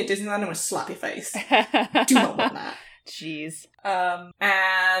propose to me at Disneyland, I'm going to slap your face. Do not want that. Jeez.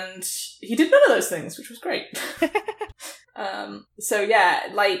 And he did none of those things, which was great. So yeah,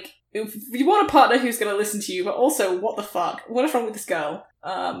 like, if you want a partner who's going to listen to you, but also, what the fuck? What is wrong with this girl?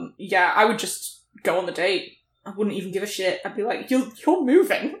 Yeah, I would just go on the date. I wouldn't even give a shit. I'd be like, you're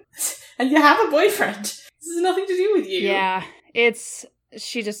moving. And you have a boyfriend. This has nothing to do with you. Yeah,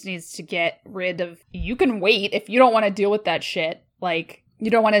 she just needs to get rid of... You can wait if you don't want to deal with that shit. Like, you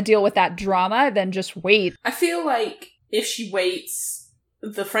don't want to deal with that drama, then just wait. I feel like if she waits,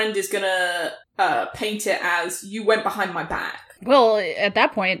 the friend is gonna paint it as, you went behind my back. Well, at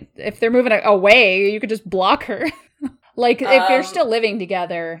that point, if they're moving away, you could just block her. Like, if you're still living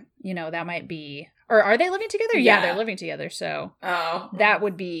together, that might be... Or are they living together? Yeah, they're living together, so... Oh. That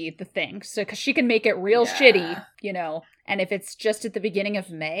would be the thing. So, because she can make it real shitty, and if it's just at the beginning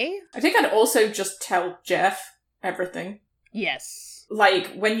of May... I think I'd also just tell Jeff everything. Yes. Like,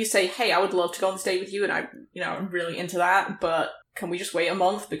 when you say, hey, I would love to go on this date with you, and I'm really into that, but... Can we just wait a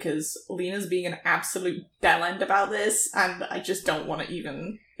month? Because Lena's being an absolute bellend about this, and I just don't want to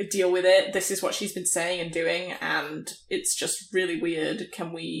even deal with it. This is what she's been saying and doing, and it's just really weird.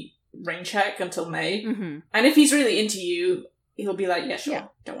 Can we rain check until May? Mm-hmm. And if he's really into you, he'll be like, yeah, sure,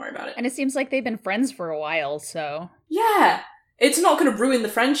 don't worry about it. And it seems like they've been friends for a while, so... Yeah! It's not going to ruin the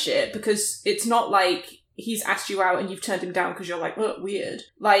friendship, because it's not like he's asked you out and you've turned him down because you're like, oh, weird.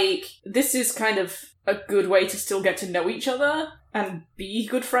 Like, this is kind of a good way to still get to know each other and be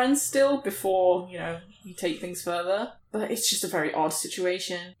good friends still before, you take things further. But it's just a very odd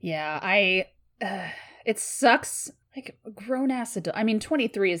situation. Yeah, it sucks. Like, grown-ass adult. I mean,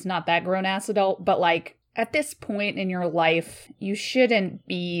 23 is not that grown-ass adult, but, like, at this point in your life, you shouldn't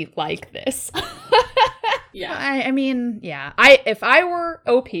be like this. Yeah. I mean, yeah. If I were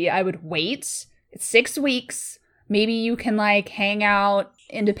OP, I would wait. It's 6 weeks. Maybe you can, like, hang out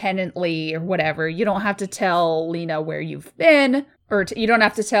independently or whatever. You don't have to tell Lena where you've been, or you don't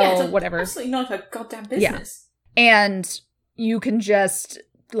have to tell whatever. It's absolutely none of her goddamn business. Yeah. And you can just,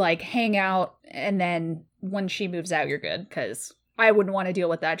 like, hang out, and then when she moves out, you're good, because I wouldn't want to deal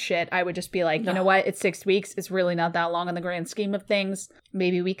with that shit. I would just be like, You know what? It's 6 weeks. It's really not that long in the grand scheme of things.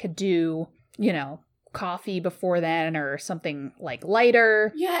 Maybe we could do, coffee before then or something, like,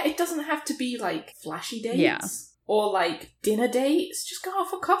 lighter. Yeah, it doesn't have to be, like, flashy dates. Yeah. Or, like, dinner dates. Just go out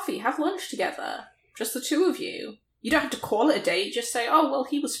for coffee. Have lunch together. Just the two of you. You don't have to call it a date. Just say, oh, well,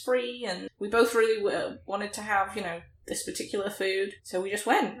 he was free and we both really wanted to have, this particular food. So we just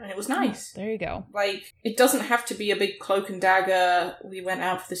went, and it was nice. There you go. Like, it doesn't have to be a big cloak and dagger, we went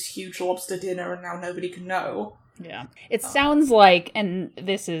out for this huge lobster dinner and now nobody can know. Yeah. It sounds like, and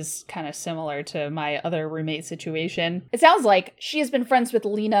this is kind of similar to my other roommate situation, it sounds like she has been friends with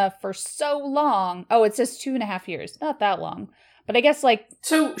Lena for so long. Oh, it says 2.5 years. Not that long. But I guess, like...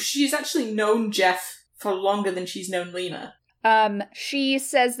 So she's actually known Jeff for longer than she's known Lena. She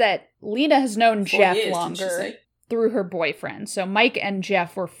says that Lena has known 4 Jeff years, longer through her boyfriend. So Mike and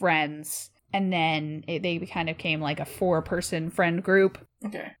Jeff were friends, and then they kind of became like a 4-person friend group.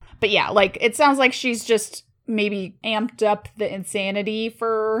 Okay. But yeah, like, it sounds like she's just maybe amped up the insanity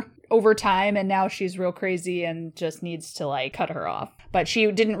for over time, and now she's real crazy and just needs to, like, cut her off. But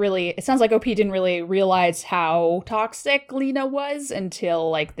she didn't really, it sounds like OP didn't really realize how toxic Lena was until,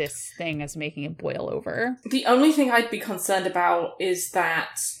 like, this thing is making it boil over. The only thing I'd be concerned about is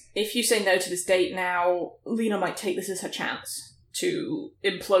that if you say no to this date now, Lena might take this as her chance to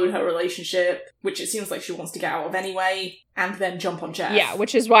implode her relationship, which it seems like she wants to get out of anyway, and then jump on Jeff. Yeah,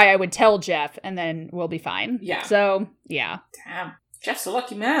 which is why I would tell Jeff, and then we'll be fine. Yeah. So, yeah. Damn. Jeff's a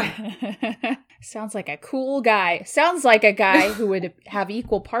lucky man. Sounds like a cool guy. Sounds like a guy who would have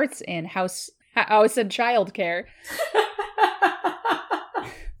equal parts in house and childcare.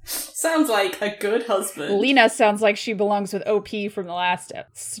 Sounds like a good husband. Lena sounds like she belongs with OP from the last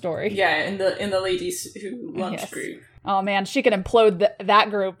story. Yeah, in the ladies who lunch group. Oh man, she could implode that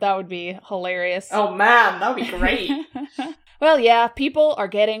group. That would be hilarious. Oh man, that would be great. Well, yeah, people are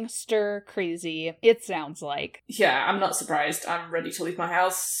getting stir crazy, it sounds like. Yeah, I'm not surprised. I'm ready to leave my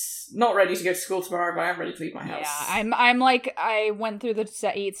house. Not ready to go to school tomorrow, but I'm ready to leave my house. Yeah, I'm like, I went through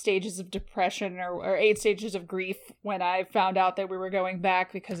the 8 stages of depression or 8 stages of grief when I found out that we were going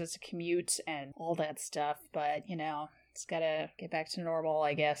back because it's a commute and all that stuff. But, you know, it's gotta get back to normal,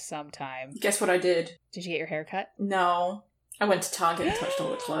 I guess, sometime. Guess what I did? Did you get your hair cut? No. I went to Target and touched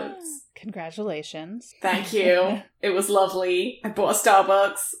all the clothes. Congratulations. Thank you. It was lovely. I bought a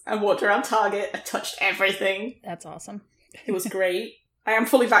Starbucks. I walked around Target. I touched everything. That's awesome. It was great. I am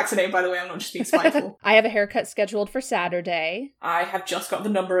fully vaccinated, by the way. I'm not just being spiteful. I have a haircut scheduled for Saturday. I have just got the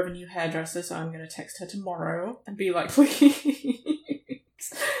number of a new hairdresser, so I'm going to text her tomorrow and be like, please,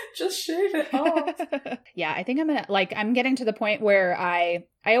 just shave it off. Yeah, I think I'm gonna, like, I'm getting to the point where I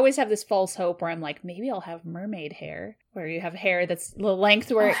always have this false hope where I'm like, maybe I'll have mermaid hair, where you have hair that's the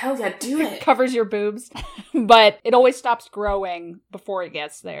length where hell yeah, do it. Covers your boobs, but it always stops growing before it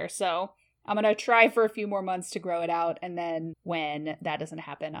gets there, so I'm going to try for a few more months to grow it out, and then when that doesn't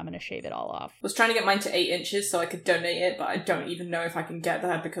happen, I'm going to shave it all off. I was trying to get mine to 8 inches so I could donate it, but I don't even know if I can get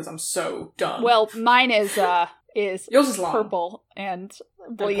there because I'm so done. Well, mine is yours is long. Purple and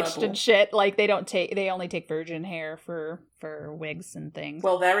bleached and shit. Like, they only take virgin hair for wigs and things.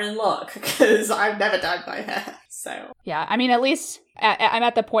 Well, they're in luck, because I've never dyed my hair, so. Yeah, I mean, at least I'm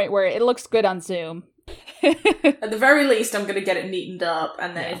at the point where it looks good on Zoom. At the very least, I'm going to get it neatened up,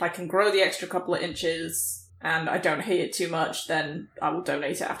 and then if I can grow the extra couple of inches, and I don't hate it too much, then I will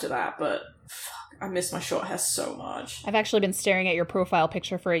donate it after that, but fuck, I miss my short hair so much. I've actually been staring at your profile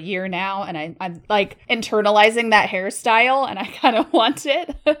picture for a year now, and I'm like, internalizing that hairstyle, and I kind of want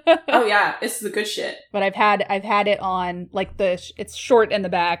it. Oh yeah, it's the good shit. But I've had it on, like, it's short in the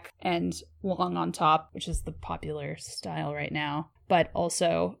back and long on top, which is the popular style right now. But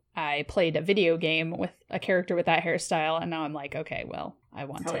also, I played a video game with a character with that hairstyle, and now I'm like, okay, well, I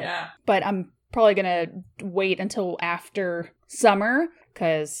want it. Yeah. But I'm probably gonna wait until after summer,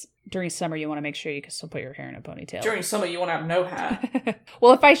 because during summer you want to make sure you can still put your hair in a ponytail. During summer you want to have no hair.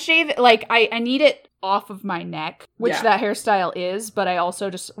 Well, if I shave it, like, I need it off of my neck, which that hairstyle is, but I also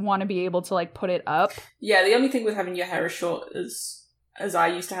just want to be able to, like, put it up. Yeah, the only thing with having your hair as short as I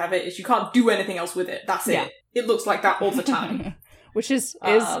used to have it is you can't do anything else with it. That's it. It looks like that all the time. Which is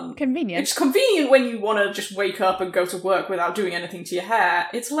convenient. It's convenient when you want to just wake up and go to work without doing anything to your hair.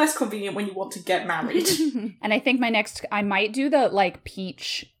 It's less convenient when you want to get married. And I think I might do the, like,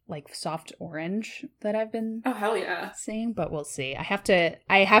 peach, like, soft orange that I've been seeing, but we'll see. I have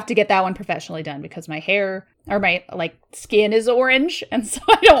to get that one professionally done because my hair or my, like, skin is orange, and so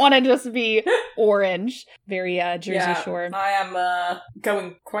I don't want to just be orange. Very Jersey Shore. I am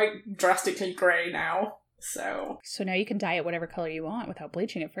going quite drastically grey now. So now you can dye it whatever color you want without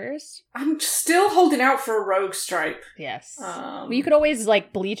bleaching it first. I'm still holding out for a rogue stripe. Yes. Well, you could always,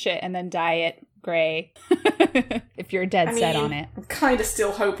 like, bleach it and then dye it gray if you're dead set on it. I'm kind of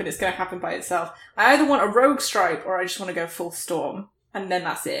still hoping it's going to happen by itself. I either want a rogue stripe or I just want to go full storm, and then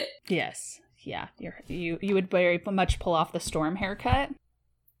that's it. Yes. Yeah. You would very much pull off the storm haircut.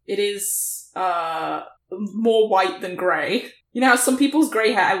 It is more white than grey. You know how some people's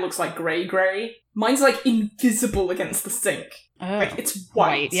grey hair looks like grey, Mine's like invisible against the sink. Oh, like it's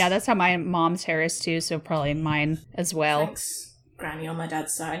white. Yeah, that's how my mom's hair is too, so probably mine as well. Thanks, Granny on my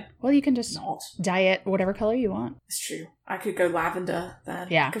dad's side. Well, you can just not dye it whatever color you want. It's true. I could go lavender then.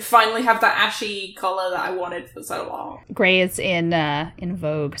 Yeah. I could finally have that ashy color that I wanted for so long. Gray is in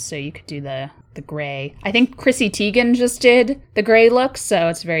vogue, so you could do the gray. I think Chrissy Teigen just did the gray look, so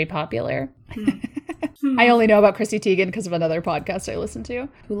it's very popular. I only know about Chrissy Teigen because of another podcast I listen to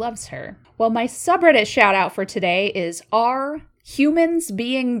who loves her. Well, my subreddit shout out for today is Are Humans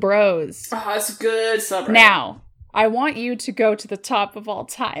Being Bros? Oh, that's a good subreddit. Now, I want you to go to the top of all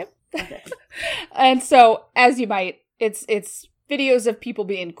time. Okay. And so, as you might, it's videos of people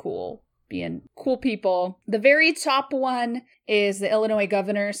being cool people. The very top one is the Illinois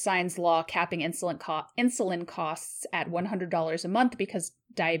governor signs law capping insulin costs at $100 a month because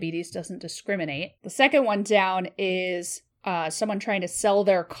diabetes doesn't discriminate. The second one down is someone trying to sell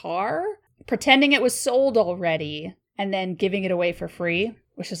their car, pretending it was sold already, and then giving it away for free,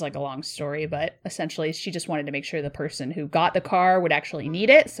 which is like a long story, but essentially she just wanted to make sure the person who got the car would actually need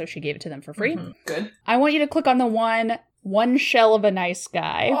it, so she gave it to them for free. Mm-hmm. Good. I want you to click on the one shell of a nice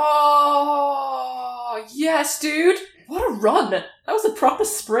guy. Oh, yes, dude. What a run. That was a proper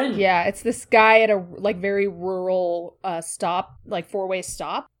sprint. Yeah, it's this guy at a very rural stop, four-way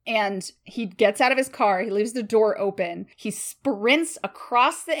stop. And he gets out of his car, he leaves the door open, he sprints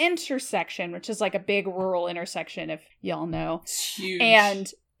across the intersection, which is like a big rural intersection, if y'all know. It's huge.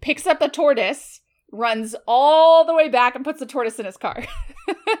 And picks up the tortoise, runs all the way back and puts the tortoise in his car.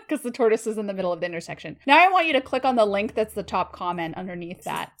 Because the tortoise is in the middle of the intersection. Now I want you to click on the link that's the top comment underneath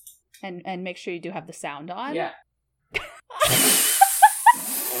that. And make sure you do have the sound on. Yeah.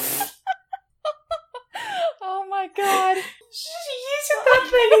 Oh my god. She used that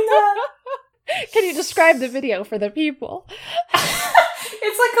thing in there. Can you describe the video for the people?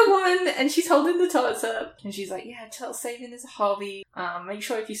 It's like a woman and she's holding the tortoise up and she's like, yeah, turtle saving is a hobby. Make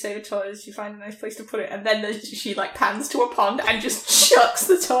sure if you save a tortoise, you find a nice place to put it. And then she pans to a pond and just chucks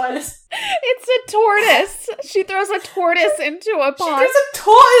the tortoise. It's a tortoise. She throws a tortoise into a pond. She throws a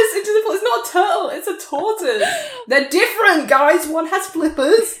tortoise into the pond. It's not a turtle, it's a tortoise. They're different, guys. One has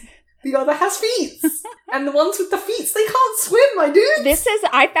flippers. The other has feet. And the ones with the feet, they can't swim, my dude.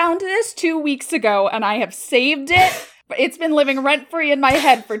 I found this 2 weeks ago and I have saved it. It's been living rent-free in my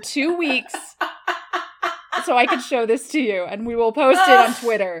head for 2 weeks. So I can show this to you and we will post it on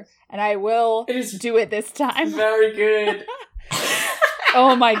Twitter. And I will do it this time. Very good.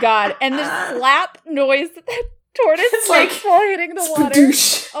 Oh my god. And the slap noise that the tortoise makes while hitting the water.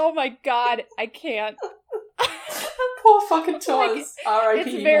 Spadoosh. Oh my god. I can't. Poor fucking tortoise. R.I.P.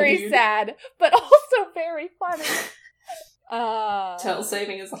 It's very sad, but also very funny. Turtle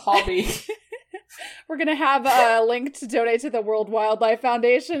saving is a hobby. We're going to have a link to donate to the World Wildlife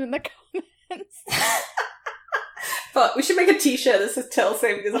Foundation in the comments. But we should make a t-shirt that says turtle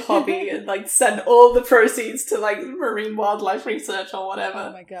saving is a hobby and send all the proceeds to marine wildlife research or whatever.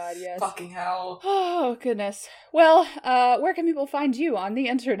 Oh my god, yes. Fucking hell. Oh goodness. Well, where can people find you on the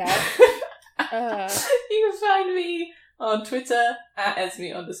internet? You can find me on Twitter at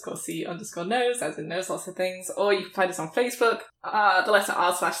Esme_C_knows, as in knows lots of things, or you can find us on Facebook, the letter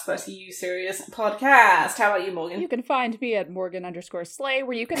r/30u serious podcast. How about you, Morgan? You can find me at Morgan_Slay,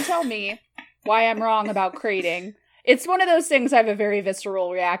 where you can tell me why I'm wrong about crating. It's one of those things I have a very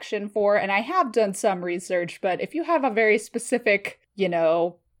visceral reaction for, and I have done some research, but if you have a very specific,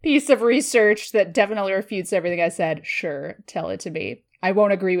 piece of research that definitely refutes everything I said, sure, tell it to me. I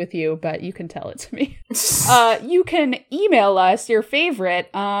won't agree with you, but you can tell it to me. You can email us your favorite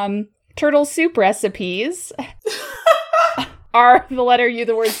turtle soup recipes. Are the letter U,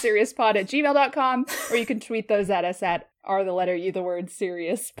 the word serious pod at gmail.com, or you can tweet those at us at are the letter U, the word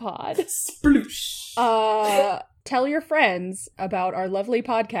serious pod. Sploosh. Tell your friends about our lovely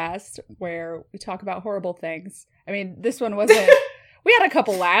podcast where we talk about horrible things. I mean, this one wasn't... We had a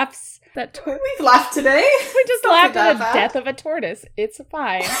couple laughs. We've laughed today. We just laughed at the death of a tortoise. It's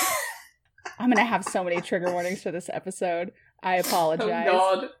fine. I'm going to have so many trigger warnings for this episode. I apologize.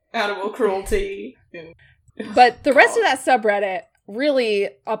 Oh god. Animal cruelty. But the rest of that subreddit, really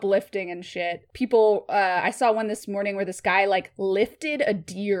uplifting and shit. People, I saw one this morning where this guy lifted a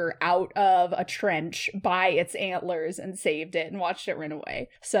deer out of a trench by its antlers and saved it and watched it run away.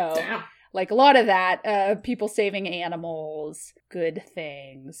 So... Damn. A lot of that, people saving animals, good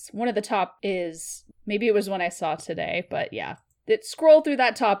things. One of the top is, maybe it was one I saw today, but yeah. Scroll through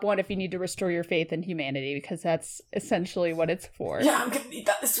that top one if you need to restore your faith in humanity, because that's essentially what it's for. Yeah, I'm gonna need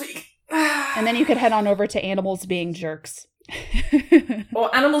that this week. And then you could head on over to animals being jerks.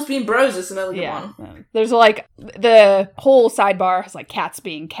 Or animals being bros is another good one. There's the whole sidebar has cats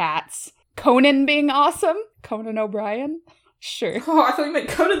being cats. Conan being awesome? Conan O'Brien? Sure. Oh, I thought you meant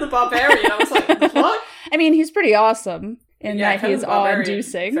Conan the Barbarian. I was like, what? I mean, he's pretty awesome in that he's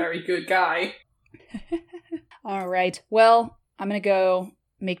awe-inducing. Very good guy. All right. Well, I'm going to go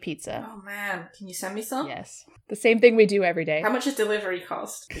make pizza. Oh, man. Can you send me some? Yes. The same thing we do every day. How much does delivery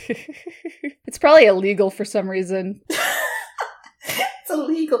cost? It's probably illegal for some reason. It's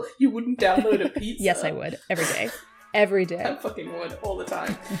illegal. You wouldn't download a pizza. Yes, I would. Every day. Every day. I fucking would. All the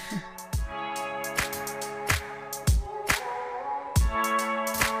time.